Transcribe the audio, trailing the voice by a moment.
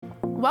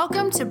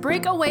Welcome to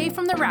Break Away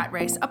from the Rat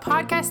Race, a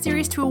podcast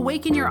series to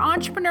awaken your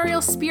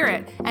entrepreneurial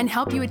spirit and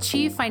help you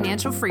achieve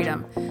financial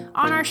freedom.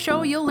 On our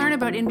show, you'll learn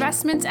about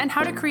investments and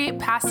how to create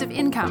passive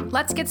income.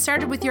 Let's get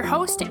started with your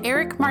host,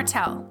 Eric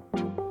Martel.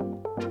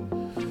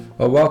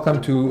 Well,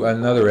 welcome to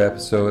another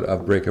episode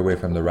of Break Away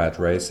from the Rat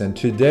Race. And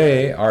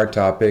today our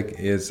topic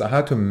is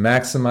how to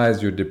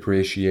maximize your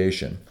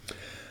depreciation.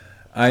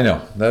 I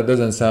know that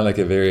doesn't sound like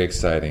a very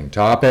exciting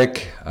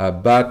topic,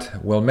 but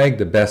we'll make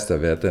the best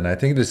of it. And I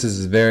think this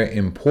is very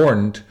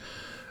important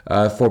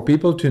for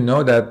people to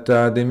know that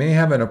they may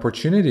have an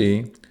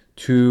opportunity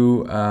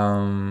to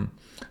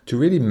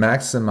really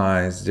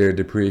maximize their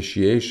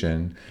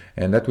depreciation,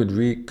 and that could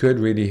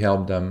really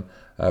help them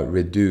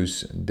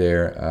reduce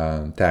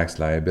their tax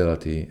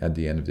liability at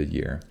the end of the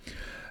year.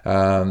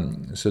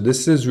 So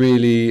this is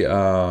really,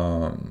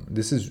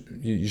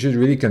 you should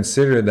really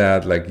consider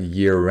that like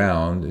year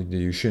round.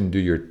 You shouldn't do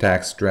your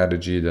tax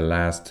strategy the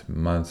last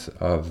month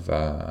of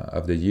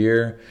the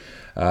year.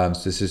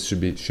 So this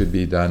should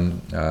be done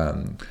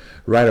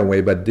right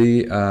away, but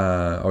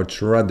or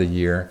throughout the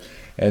year.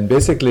 And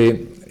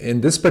basically,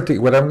 in this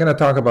particular, what I'm going to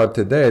talk about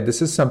today,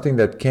 this is something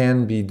that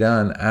can be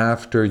done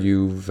after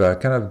you've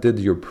kind of did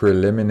your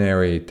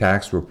preliminary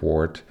tax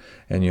report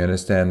and you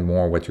understand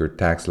more what your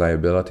tax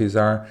liabilities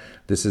are.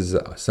 This is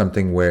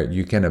something where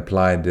you can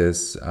apply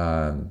this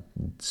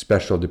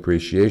special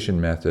depreciation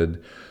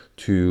method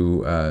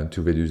to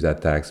reduce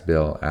that tax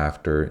bill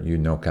after you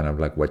know kind of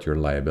like what your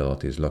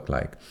liabilities look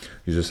like.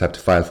 You just have to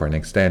file for an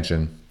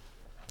extension,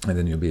 and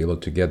then you'll be able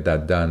to get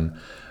that done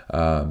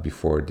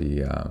before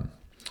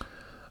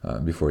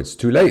it's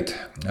too late.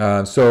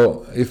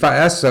 So if I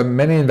ask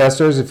many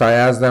investors, if I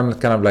ask them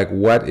kind of like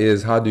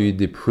how do you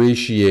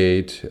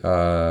depreciate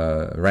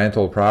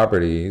rental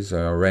properties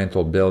or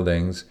rental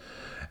buildings,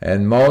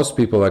 and most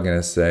people are going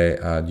to say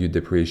you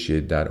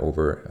depreciate that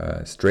over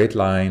a straight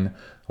line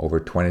over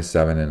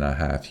 27 and a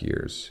half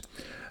years.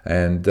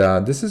 And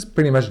this is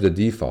pretty much the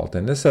default,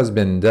 and this has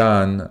been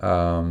done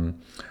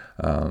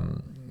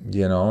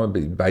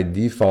by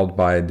default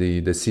by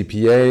the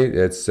CPA.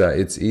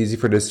 It's easy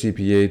for the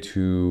CPA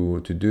to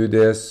do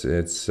this.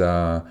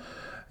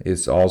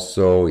 It's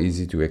also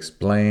easy to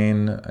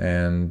explain,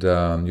 and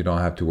you don't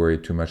have to worry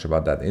too much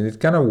about that. And it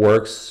kind of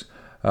works.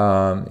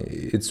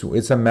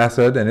 It's a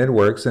method, and it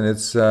works, and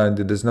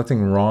there's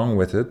nothing wrong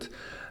with it.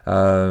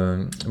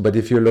 But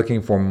if you're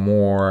looking for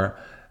more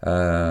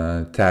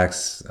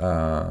tax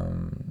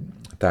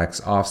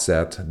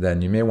offset,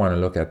 then you may want to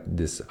look at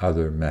this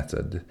other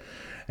method.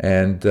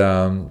 And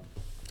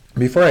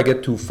before I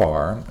get too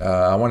far,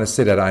 I want to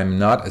say that I'm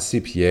not a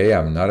CPA,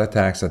 I'm not a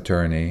tax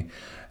attorney,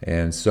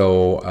 and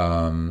so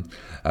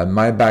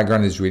my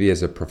background is really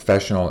as a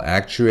professional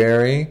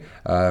actuary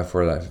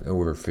for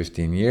over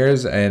 15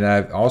 years, and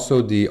I'm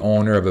also the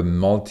owner of a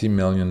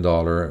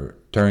multi-million-dollar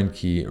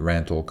turnkey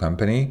rental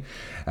company.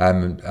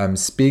 I'm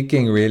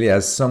speaking really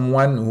as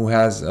someone who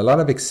has a lot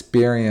of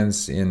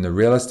experience in the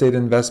real estate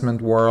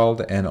investment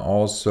world, and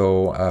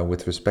also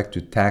with respect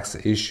to tax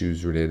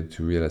issues related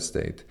to real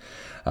estate.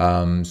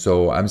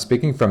 So I'm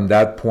speaking from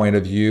that point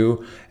of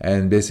view,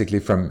 and basically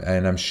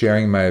and I'm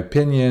sharing my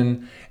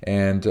opinion,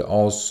 and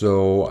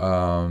also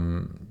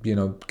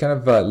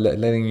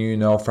letting you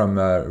know from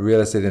a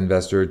real estate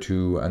investor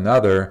to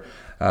another,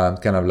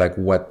 kind of like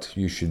what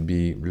you should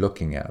be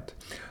looking at.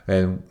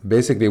 And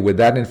basically with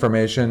that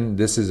information,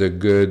 this is a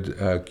good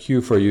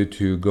cue for you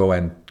to go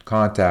and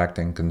contact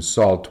and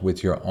consult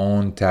with your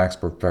own tax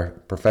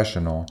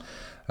professional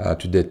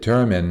to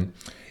determine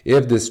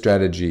if this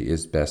strategy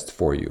is best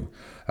for you.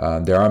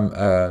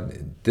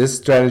 This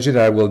strategy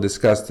that I will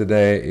discuss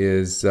today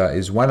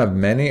is one of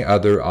many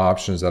other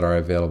options that are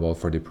available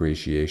for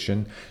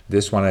depreciation.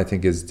 This one I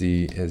think is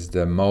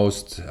the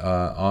most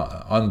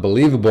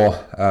unbelievable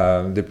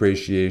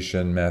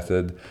depreciation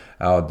method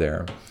out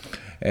there.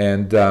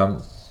 And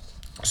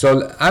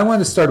so I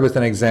want to start with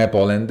an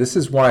example, and this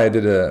is why I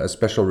did a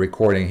special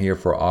recording here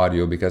for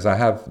audio, because I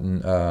have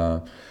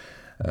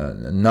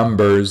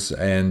numbers,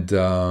 and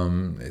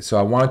so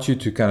I want you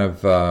to kind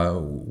of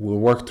we'll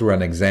work through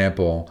an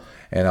example,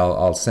 and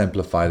I'll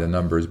simplify the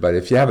numbers. But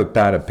if you have a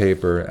pad of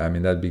paper, I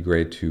mean, that'd be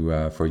great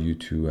for you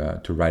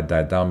to write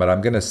that down. But I'm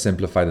going to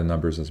simplify the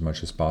numbers as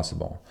much as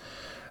possible.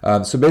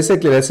 So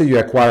basically, let's say you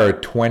acquire a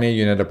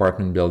 20-unit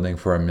apartment building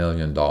for $1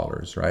 million,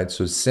 right?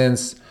 So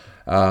since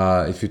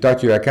if you talk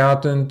to your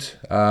accountant,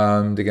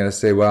 they're going to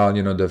say, well,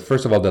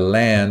 first of all, the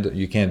land,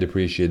 you can't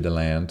depreciate the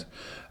land.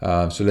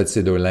 So let's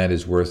say the land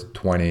is worth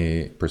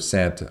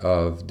 20%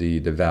 of the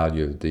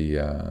value of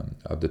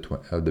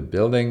the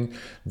building.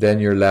 Then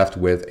you're left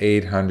with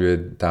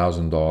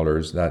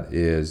 $800,000. That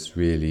is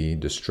really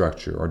the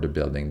structure or the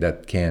building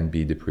that can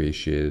be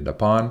depreciated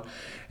upon.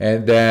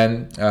 And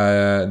then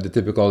the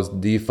typical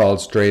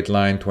default straight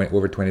line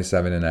over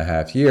 27 and a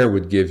half year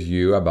would give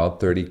you about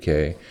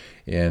 $30,000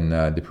 in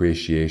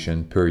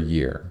depreciation per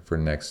year for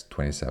the next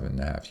 27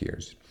 and a half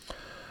years.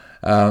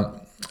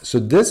 So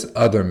this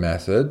other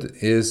method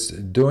is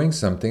doing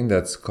something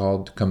that's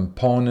called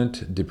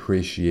component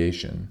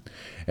depreciation.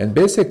 And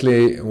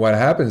basically what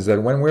happens is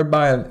that when we're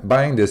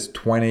buying this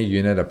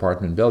 20-unit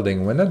apartment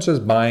building, we're not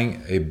just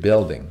buying a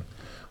building.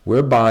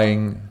 We're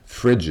buying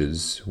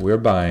fridges, we're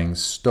buying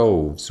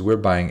stoves, we're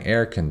buying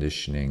air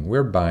conditioning,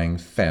 we're buying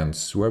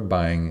fence, we're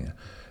buying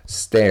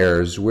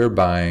stairs, we're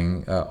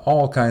buying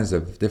all kinds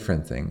of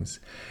different things.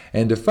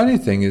 And the funny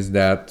thing is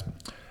that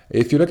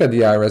if you look at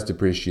the IRS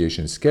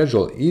depreciation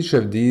schedule, each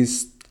of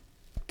these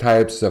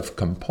types of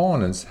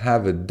components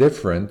have a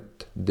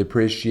different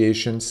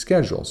depreciation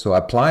schedule. So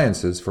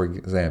appliances, for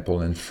example,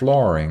 and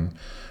flooring,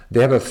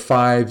 they have a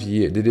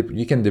 5-year,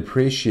 you can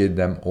depreciate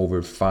them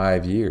over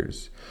 5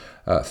 years.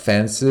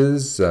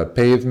 Fences,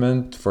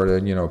 pavement for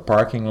the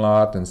parking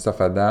lot and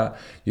stuff like that,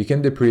 you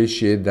can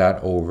depreciate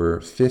that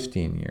over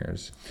 15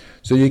 years.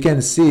 So you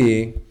can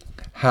see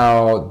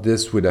how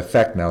this would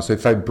affect now. So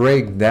if I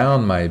break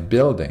down my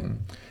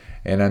building,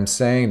 and I'm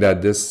saying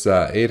that this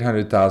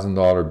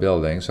 $800,000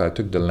 building, so I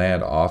took the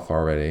land off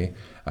already,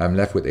 I'm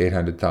left with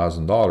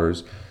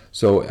 $800,000.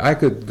 So I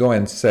could go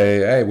and say,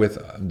 hey, with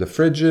the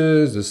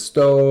fridges, the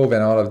stove,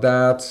 and all of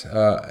that,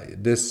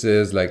 this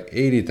is like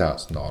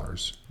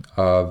 $80,000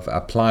 of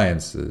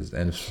appliances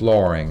and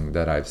flooring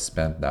that I've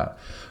spent that.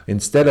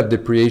 Instead of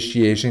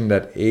depreciating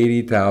that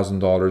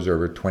 $80,000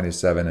 over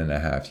 27 and a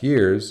half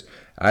years,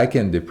 I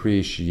can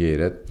depreciate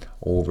it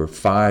over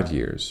 5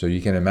 years. So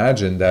you can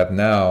imagine that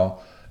now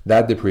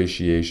that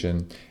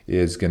depreciation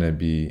is going to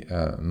be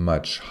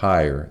much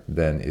higher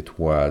than it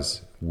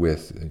was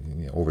with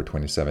over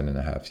 27 and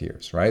a half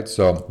years, right?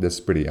 So this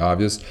is pretty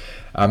obvious.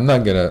 I'm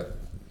not going to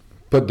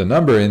put the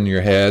number in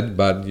your head,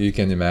 but you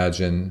can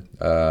imagine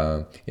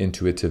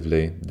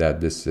intuitively that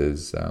this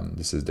is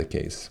the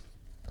case.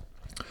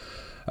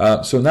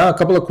 So now a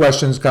couple of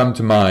questions come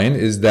to mind.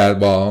 Is that,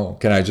 well,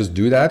 can I just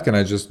do that? Can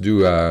I just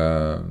do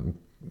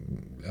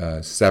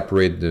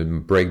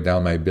break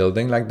down my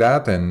building like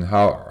that? And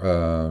how,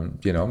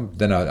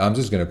 then I'm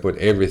just going to put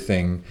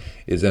everything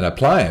is an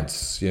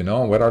appliance.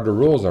 What are the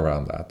rules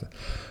around that?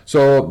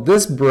 So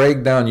this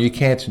breakdown you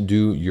can't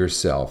do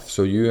yourself.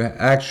 So you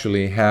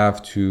actually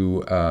have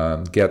to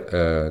get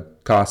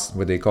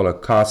what they call a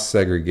cost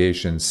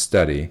segregation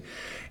study.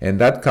 And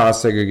that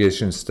cost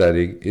segregation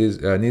study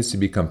needs to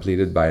be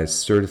completed by a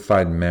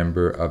certified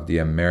member of the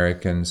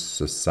American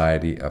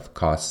Society of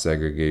Cost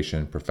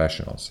Segregation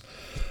Professionals.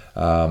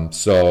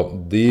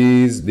 So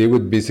they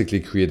would basically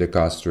create a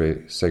cost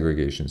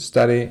segregation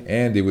study,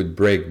 and they would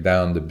break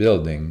down the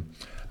building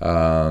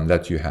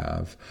that you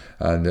have.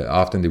 And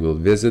often they will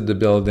visit the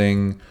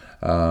building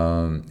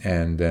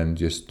and then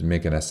just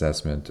make an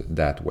assessment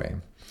that way.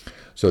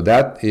 So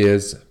that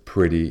is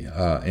pretty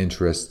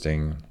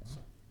interesting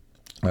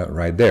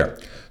right there.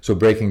 So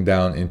breaking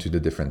down into the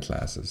different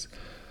classes.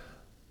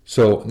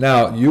 So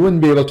now you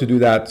wouldn't be able to do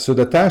that. So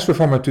the tax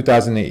reform of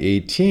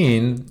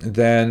 2018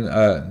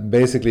 then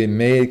basically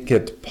make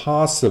it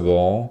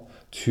possible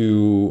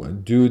to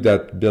do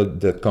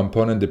that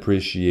component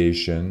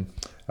depreciation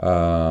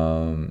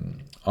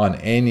on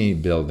any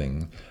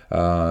building.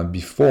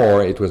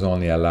 Before it was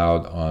only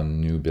allowed on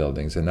new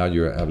buildings, and now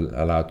you're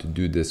allowed to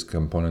do this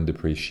component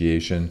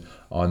depreciation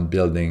on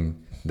building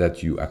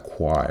that you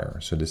acquire.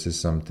 So this is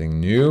something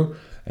new,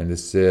 and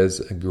this is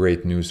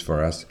great news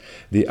for us.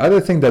 The other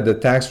thing that the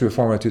tax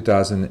reform of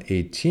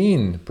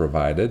 2018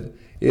 provided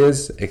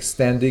is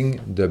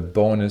extending the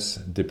bonus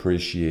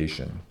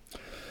depreciation.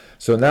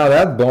 So now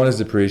that bonus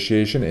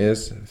depreciation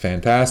is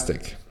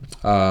fantastic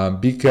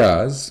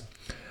because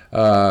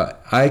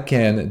I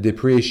can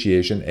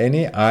depreciation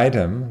any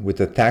item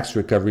with a tax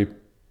recovery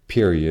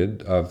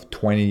period of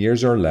 20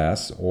 years or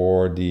less,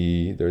 or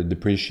the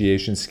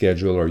depreciation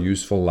schedule or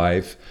useful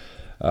life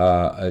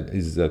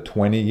is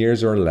 20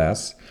 years or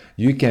less.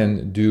 You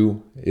can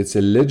do, it's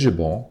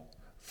eligible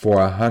for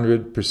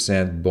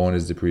 100%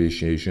 bonus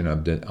depreciation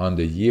on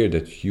the year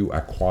that you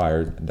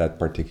acquired that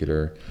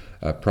particular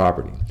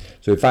property.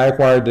 So if I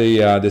acquired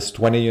this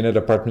 20-unit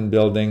apartment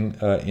building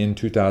in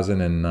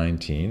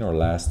 2019 or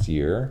last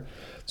year,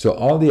 so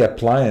all the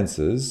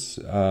appliances,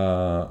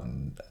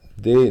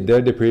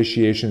 their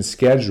depreciation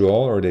schedule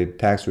or the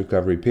tax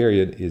recovery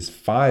period is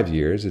 5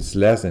 years. It's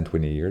less than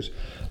 20 years.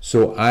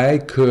 So I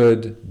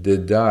could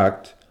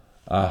deduct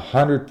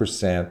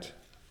 100%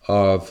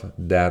 of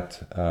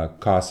that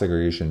cost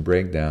segregation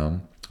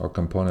breakdown or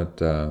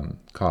component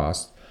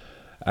cost.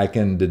 I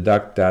can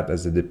deduct that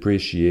as a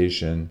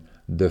depreciation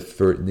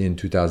in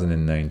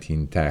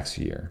 2019 tax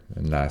year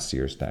and last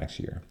year's tax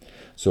year.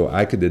 So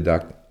I could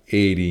deduct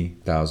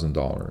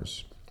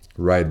 $80,000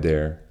 right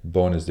there,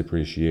 bonus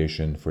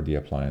depreciation for the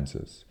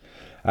appliances.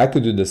 I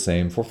could do the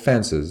same for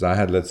fences. I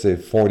had, let's say,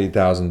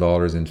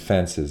 $40,000 in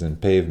fences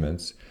and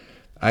pavements.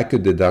 I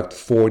could deduct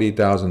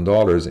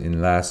 $40,000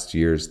 in last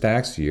year's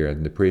tax year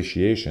and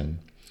depreciation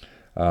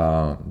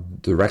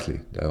directly,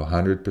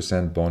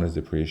 100% bonus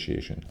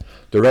depreciation.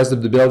 The rest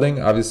of the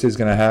building obviously is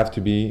going to have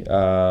to be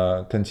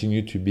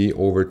continue to be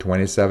over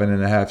 27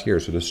 and a half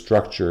years. So the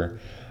structure,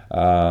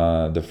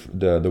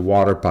 the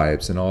water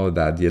pipes and all of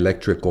that, the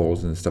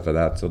electricals and stuff like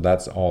that. So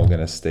that's all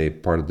going to stay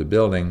part of the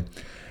building.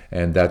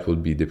 and that will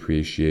be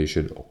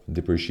depreciated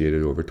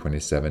over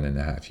 27 and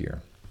a half years.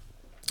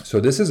 So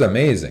this is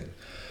amazing.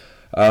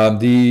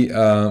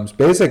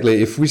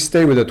 Basically, if we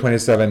stay with a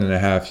 27 and a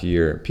half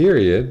year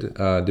period,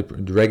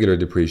 the regular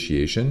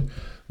depreciation,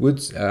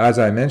 which, as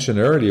I mentioned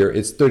earlier,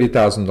 it's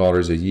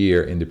 $30,000 a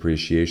year in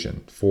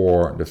depreciation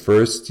for the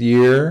first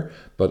year,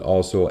 but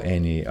also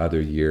any other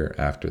year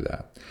after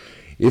that.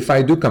 If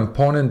I do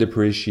component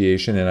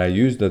depreciation and I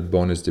use that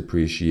bonus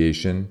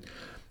depreciation,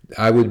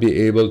 I would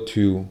be able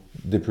to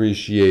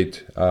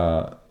depreciate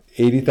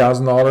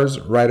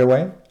 $80,000 right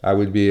away. I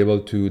would be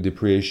able to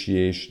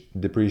depreciate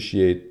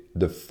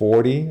the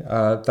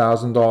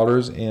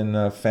 $40,000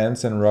 in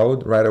fence and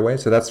road right away.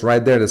 So that's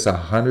right there. That's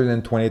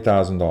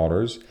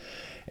 $120,000.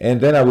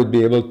 And then I would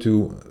be able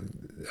to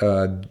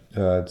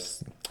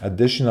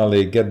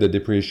additionally get the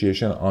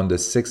depreciation on the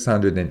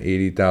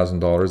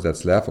 $680,000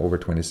 that's left over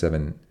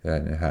 27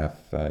 and a half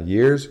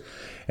years.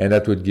 And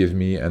that would give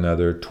me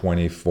another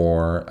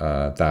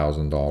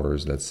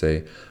 $24,000, let's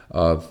say,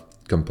 of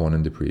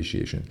component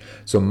depreciation.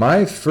 So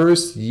my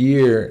first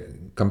year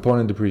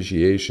component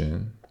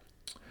depreciation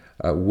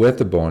with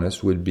the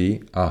bonus would be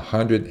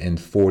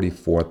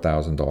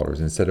 $144,000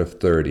 instead of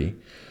 $30,000.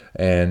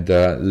 And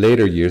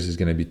later years is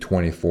going to be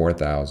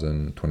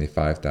 $24,000,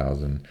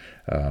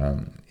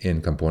 $25,000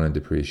 in component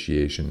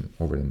depreciation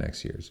over the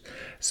next years.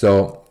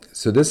 So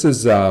this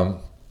is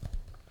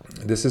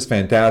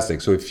fantastic.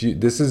 So if you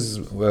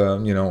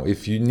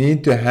if you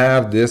need to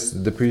have this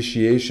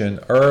depreciation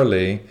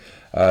early,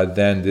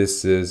 then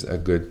this is a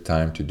good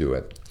time to do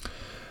it.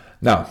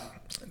 Now,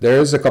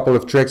 there's a couple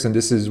of tricks, and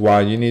this is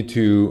why you need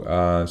to,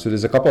 so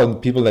there's a couple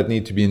of people that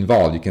need to be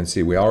involved. You can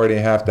see we already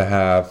have to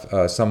have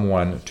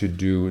someone to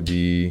do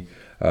the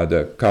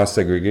cost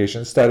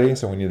segregation study,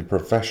 so we need a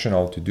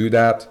professional to do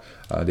that.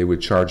 They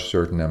would charge a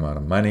certain amount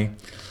of money.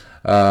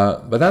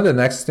 But then the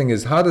next thing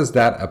is, how does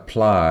that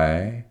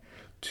apply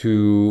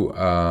to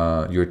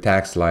your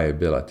tax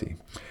liability?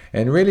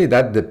 And really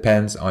that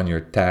depends on your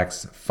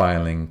tax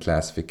filing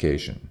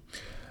classification.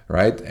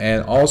 Right?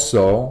 And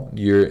also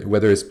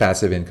whether it's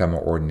passive income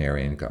or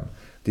ordinary income.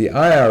 The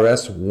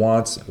IRS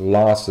wants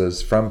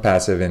losses from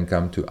passive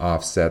income to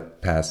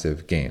offset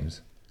passive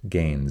gains,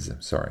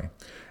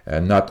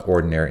 not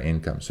ordinary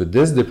income. So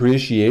this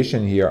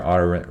depreciation here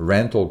on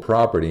rental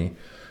property,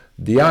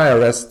 the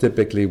IRS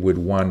typically would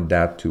want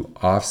that to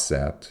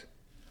offset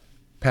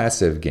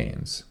passive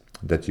gains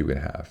that you would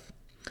have.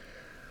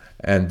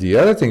 And the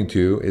other thing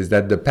too is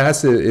that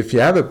if you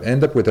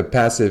end up with a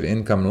passive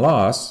income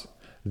loss,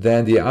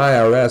 then the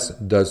IRS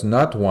does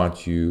not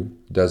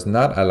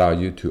allow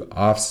you to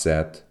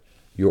offset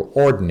your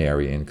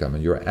ordinary income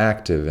and your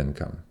active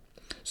income.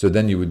 So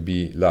then you would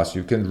be lost.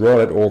 You can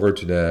roll it over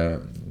to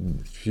the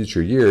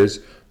future years,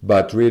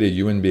 but really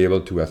you wouldn't be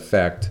able to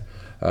affect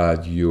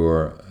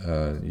your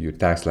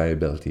tax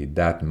liability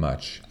that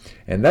much.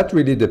 And that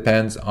really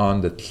depends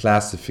on the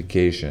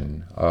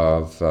classification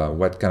of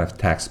what kind of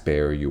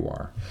taxpayer you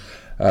are.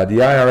 The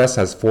IRS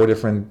has 4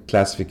 different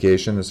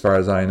classifications as far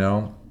as I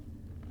know.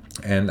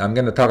 And I'm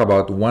going to talk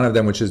about one of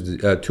them, which is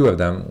 2 of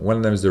them. One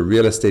of them is the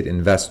real estate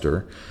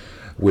investor,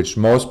 which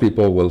most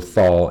people will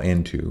fall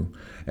into.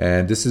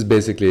 And this is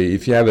basically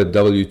if you have a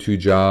W-2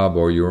 job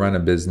or you run a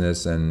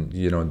business and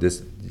and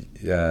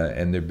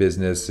the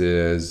business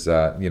is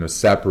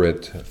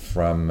separate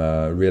from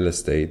real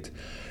estate,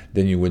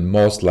 then you would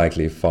most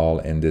likely fall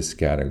in this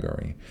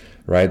category,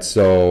 right?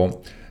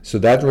 So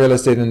that real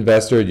estate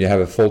investor, you have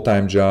a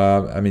full-time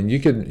job. I mean, you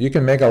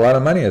can make a lot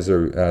of money as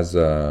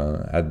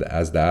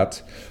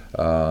that.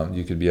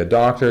 You could be a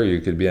doctor,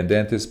 you could be a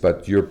dentist,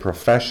 but your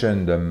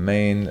profession,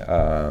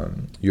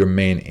 your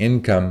main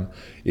income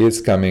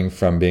is coming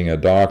from being a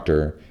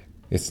doctor.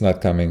 It's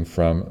not coming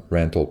from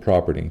rental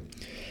property.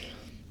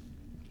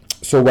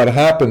 So what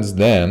happens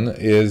then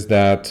is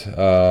that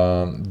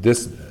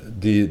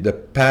the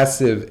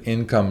passive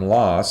income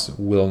loss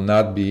will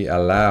not be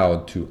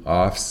allowed to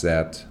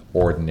offset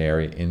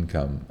ordinary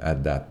income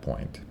at that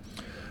point.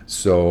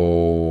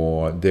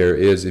 So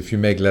if you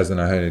make less than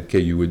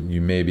 100K,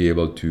 you may be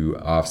able to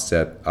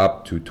offset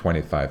up to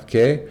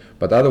 25K.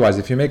 But otherwise,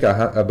 if you make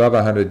above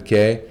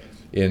 100K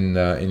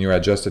in your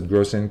adjusted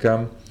gross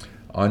income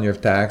on your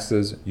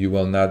taxes, you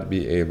will not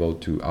be able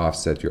to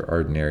offset your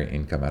ordinary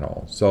income at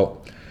all.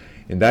 So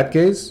in that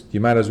case, you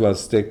might as well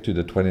stick to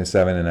the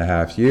 27 and a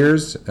half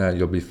years.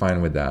 You'll be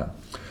fine with that.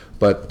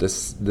 But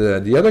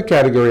the other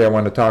category I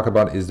want to talk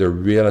about is the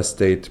real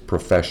estate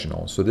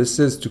professional. So this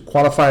is to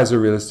qualify as a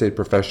real estate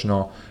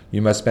professional,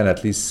 you must spend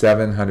at least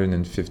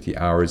 750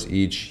 hours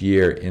each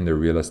year in the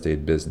real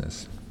estate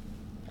business.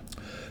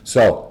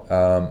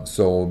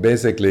 So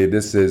basically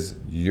this is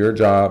your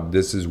job.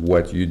 This is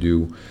what you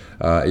do.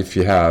 If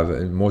you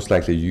have, most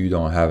likely you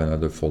don't have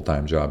another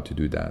full-time job to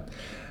do that.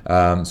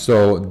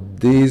 So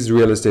these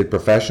real estate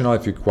professional,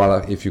 if you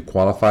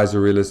qualify as a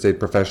real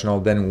estate professional,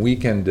 then we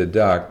can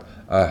deduct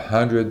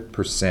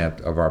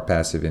 100% of our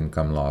passive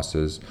income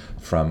losses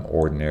from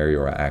ordinary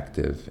or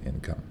active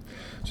income.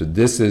 So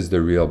this is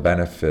the real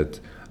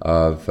benefit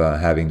of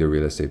having the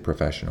real estate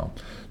professional.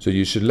 So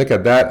you should look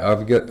at that.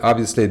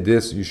 Obviously,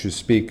 you should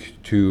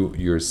speak to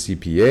your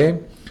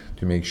CPA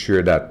to make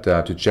sure that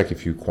to check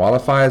if you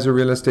qualify as a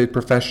real estate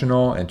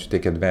professional and to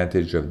take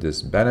advantage of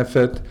this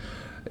benefit.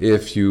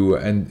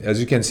 And as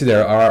you can see,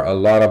 there are a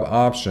lot of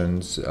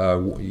options,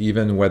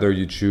 even whether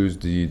you choose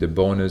the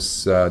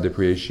bonus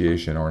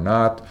depreciation or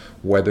not,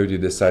 whether you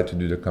decide to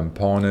do the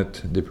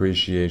component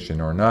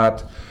depreciation or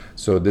not.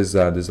 So there's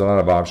a lot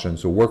of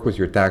options. So work with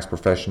your tax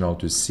professional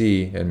to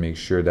see and make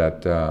sure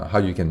that how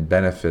you can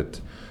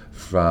benefit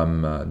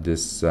from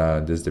this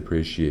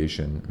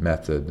depreciation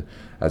method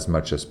as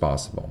much as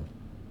possible.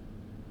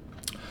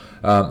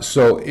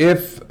 So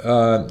if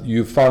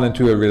you fall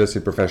into a real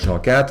estate professional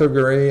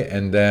category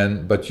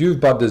but you've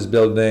bought this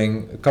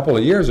building a couple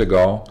of years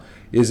ago,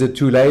 is it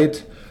too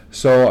late?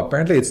 So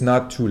apparently it's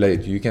not too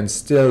late. You can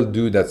still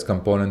do that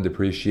component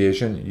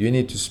depreciation. You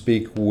need to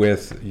speak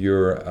with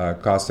your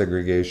cost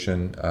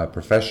segregation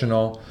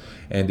professional,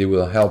 and they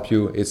will help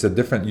you.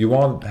 You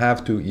won't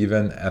have to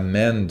even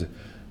amend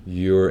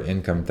your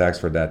income tax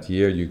for that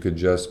year. You could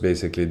just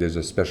there's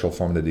a special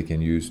form that they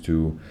can use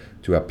to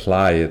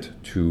apply it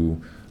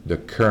to the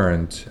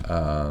current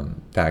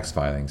tax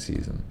filing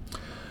season.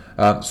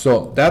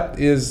 So that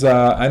is,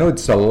 I know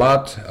it's a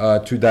lot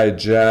to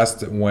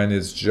digest when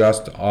it's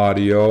just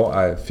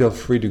audio. Feel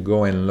free to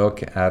go and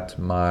look at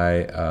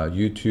my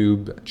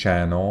YouTube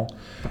channel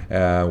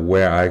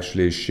where I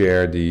actually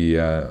share the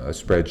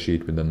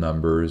spreadsheet with the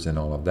numbers and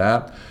all of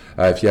that.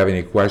 If you have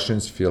any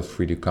questions, feel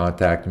free to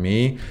contact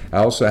me. I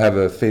also have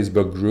a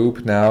Facebook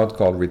group now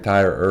called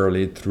Retire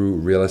Early Through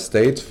Real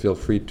Estate. Feel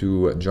free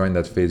to join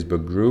that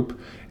Facebook group,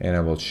 and I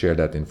will share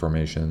that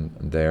information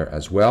there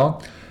as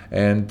well.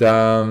 And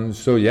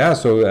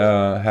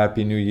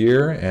Happy New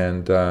Year,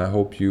 and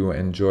hope you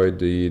enjoyed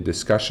the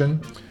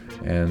discussion,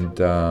 and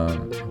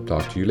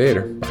talk to you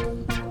later. Bye.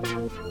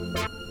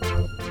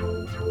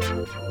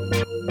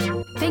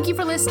 Thank you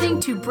for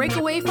listening to Break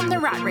Away from the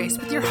Rat Race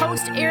with your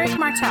host, Eric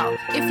Martel.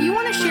 If you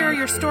want to share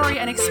your story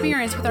and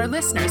experience with our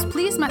listeners,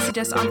 please message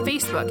us on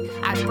Facebook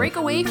at Break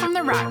Away from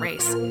the Rat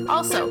Race.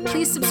 Also,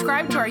 please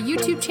subscribe to our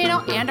YouTube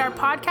channel and our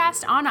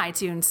podcast on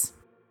iTunes.